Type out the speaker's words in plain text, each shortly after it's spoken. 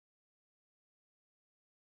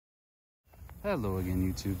Hello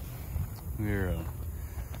again, YouTube. We're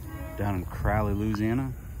down in Crowley,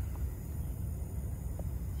 Louisiana,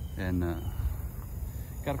 and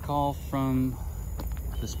got a call from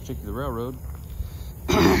this particular railroad.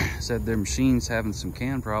 Said their machine's having some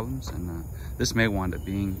can problems, and this may wind up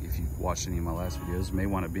being, if you've watched any of my last videos, may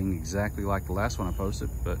wind up being exactly like the last one I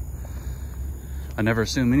posted, but I never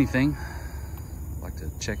assume anything. I like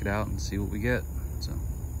to check it out and see what we get. So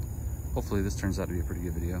hopefully this turns out to be a pretty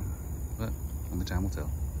good video, but only time will tell.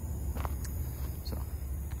 So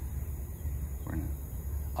we're gonna,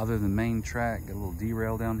 other than main track, got a little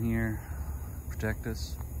derail down here, protect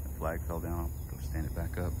us. The flag fell down, I'll go stand it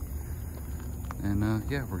back up. And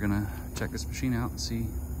yeah, we're gonna check this machine out and see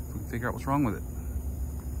if we can figure out what's wrong with it.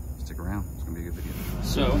 Stick around, it's gonna be a good video.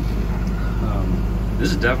 So,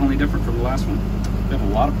 this is definitely different from the last one. We have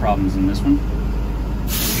a lot of problems in this one.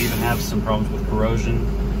 We even have some problems with corrosion.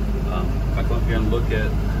 If I come up here and look at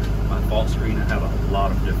my fault screen, I have a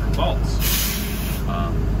lot of different faults.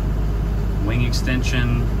 Wing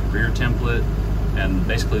extension, rear template, and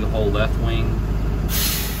basically the whole left wing.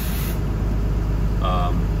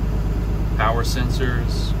 Power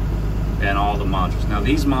sensors, and all the modules. Now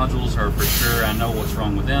these modules are for sure, I know what's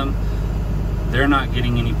wrong with them. They're not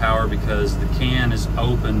getting any power because the can is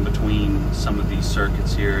open between some of these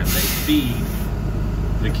circuits here, and they feed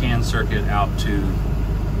the can circuit out to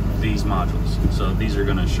these modules. So these are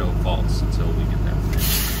gonna show faults until we get that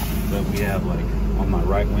fixed. But we have, like, on my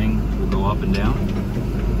right wing, we'll go up and down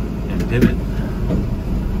and pivot.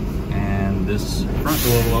 And this front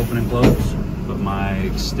door will open and close, but my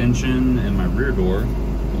extension and my rear door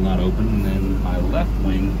will not open, and then my left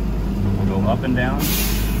wing will go up and down,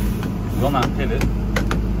 will not pivot,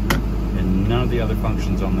 and none of the other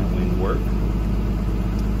functions on that wing work.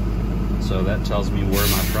 So that tells me where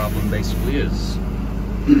my problem basically is.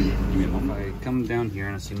 I come down here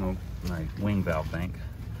and I see my wing valve bank.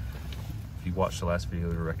 If you watched the last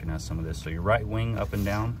video, you'll recognize some of this. So your right wing up and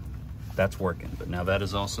down, that's working, but now that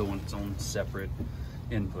is also on its own separate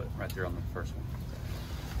input right there on the first one.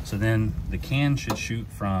 So then the can should shoot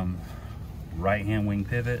from right hand wing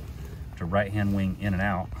pivot to right hand wing in and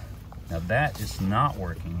out. Now that is not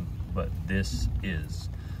working, but this is.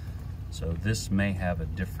 So this may have a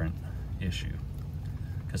different issue,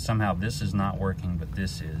 because somehow this is not working, but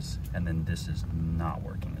this is, and then this is not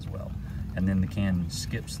working as well. And then the can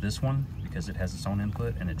skips this one because it has its own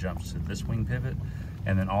input, and it jumps to this wing pivot,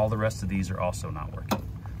 and then all the rest of these are also not working.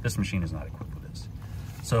 This machine is not equipped with this.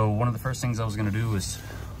 So one of the first things I was gonna do is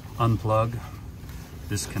unplug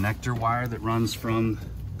this connector wire that runs from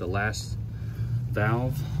the last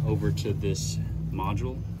valve over to this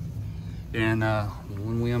module. And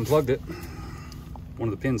when we unplugged it, one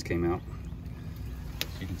of the pins came out. So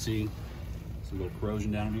you can see some little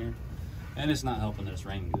corrosion down here, and it's not helping that it's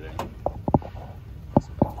raining today.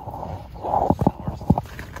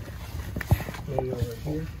 Maybe over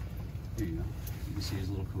here. There you go. You can see there's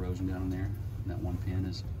a little corrosion down in there. And that one pin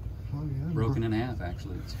is yeah, broken in half,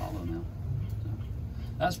 actually. It's hollow now. So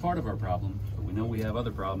that's part of our problem, but we know we have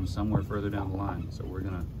other problems somewhere further down the line, so we're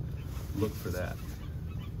gonna look for that.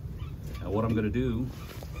 Now what I'm gonna do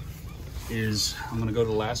is I'm gonna go to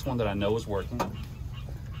the last one that I know is working,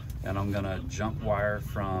 and I'm gonna jump wire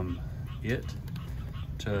from it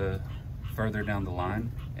to further down the line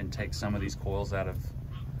and take some of these coils out of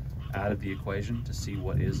the equation to see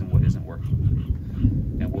what is and what isn't working.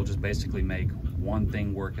 And we'll just basically make one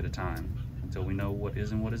thing work at a time until we know what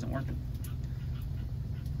is and what isn't working.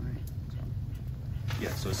 All right, so,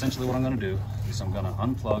 yeah, so essentially what I'm gonna do is I'm gonna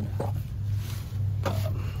unplug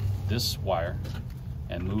this wire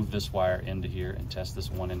and move this wire into here and test this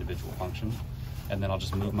one individual function. And then I'll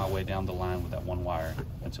just move my way down the line with that one wire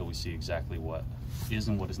until we see exactly what is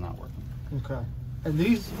and what is not working. Okay. And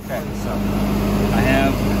these? Okay, so I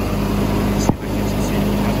have, let's see if I can get you to see, I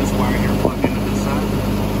have this wire here plugged into this side,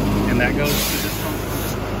 and that goes to this one.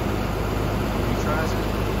 If he tries it,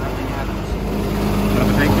 nothing happens. But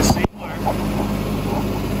if I take this same wire,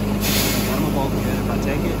 bottom of bulkhead, if I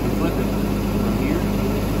take it and flip it from here,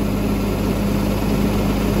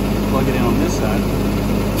 plug it in on this side,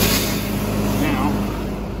 now,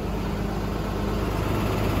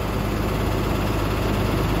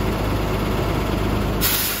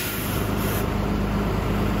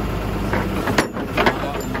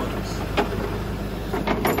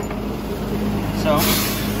 so, I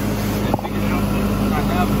figured out that I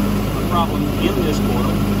have a problem in this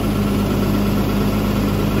coil,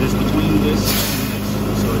 but it's between this and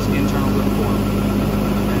this, so it's internal to the coil.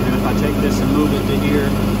 And then if I take this and move it to here,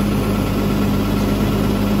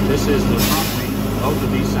 this is the front wing, both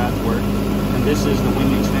of these sides work, and this is the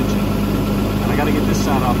wing extension. And I got to get this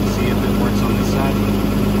side off to see if it works on this side.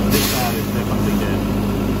 This side is definitely dead.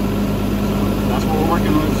 So that's what we're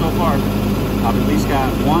working with so far. I've at least got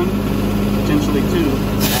 1, potentially 2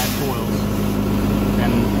 bad coils, and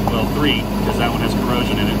well, 3 because that one has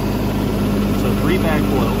corrosion in it. So 3 bad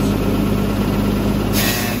coils,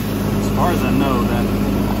 and as far as I know, that,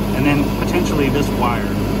 and then potentially this wire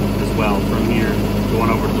as well from here going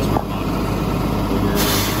over to the smart module.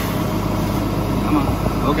 Come on,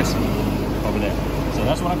 focus over there. So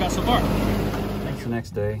that's what I've got so far. Thanks. The next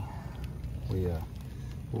day, we're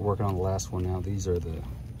working on the last one now. These are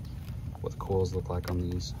what the coils look like on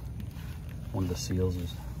these. One of the seals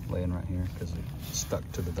is laying right here because it's stuck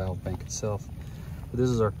to the valve bank itself. But this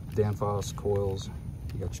is our Danfoss coils.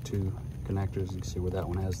 You got your 2 connectors. You can see where that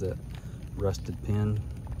one has that rusted pin.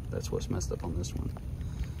 That's what's messed up on this one.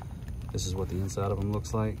 This is what the inside of them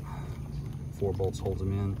looks like. 4 bolts holds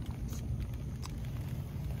them in.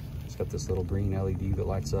 It's got this little green LED that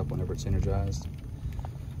lights up whenever it's energized.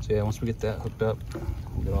 So yeah, once we get that hooked up,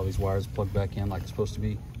 we'll get all these wires plugged back in like it's supposed to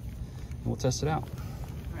be, and we'll test it out.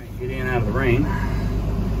 All right, get in out of the rain.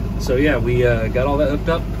 So yeah, we got all that hooked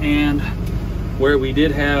up, and where we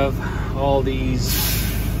did have all these,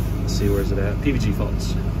 let's see, where's it at? PVG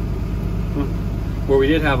faults. Where we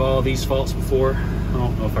did have all these faults before, I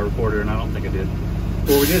don't know if I recorded it, and I don't think I did.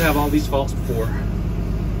 Where we did have all these faults before,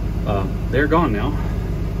 they're gone now.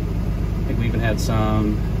 I think we even had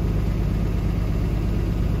some,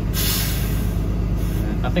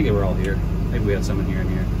 I think they were all here. Maybe we had some in here and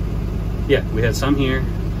here. Yeah, we had some here,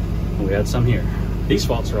 and we had some here. These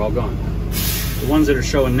faults are all gone. The ones that are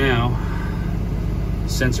showing now,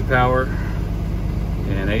 sensor power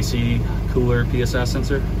and AC cooler PSI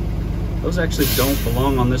sensor, those actually don't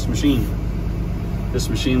belong on this machine. This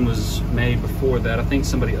machine was made before that. I think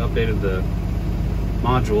somebody updated the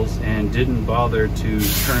modules and didn't bother to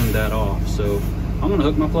turn that off. So I'm gonna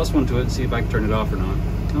hook my +1 to it and see if I can turn it off or not.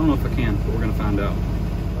 I don't know if I can, but we're gonna find out.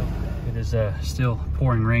 It is still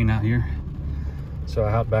pouring rain out here, so I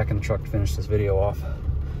hopped back in the truck to finish this video off.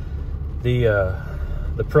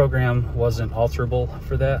 The program wasn't alterable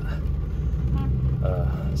for that,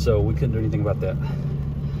 so we couldn't do anything about that.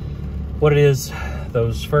 What it is,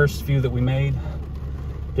 those first few that we made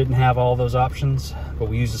didn't have all those options, but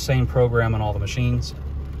we used the same program on all the machines.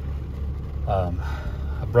 I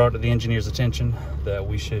brought it to the engineer's attention that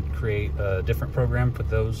we should create a different program for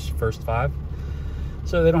those first 5,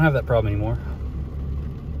 so they don't have that problem anymore.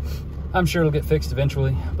 I'm sure it'll get fixed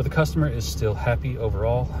eventually, but the customer is still happy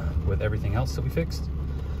overall with everything else that we fixed,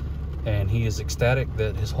 and he is ecstatic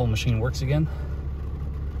that his whole machine works again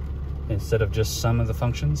instead of just some of the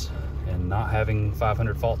functions and not having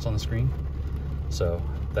 500 faults on the screen. So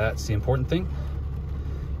that's the important thing.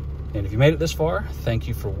 And if you made it this far, thank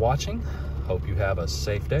you for watching. Hope you have a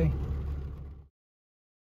safe day.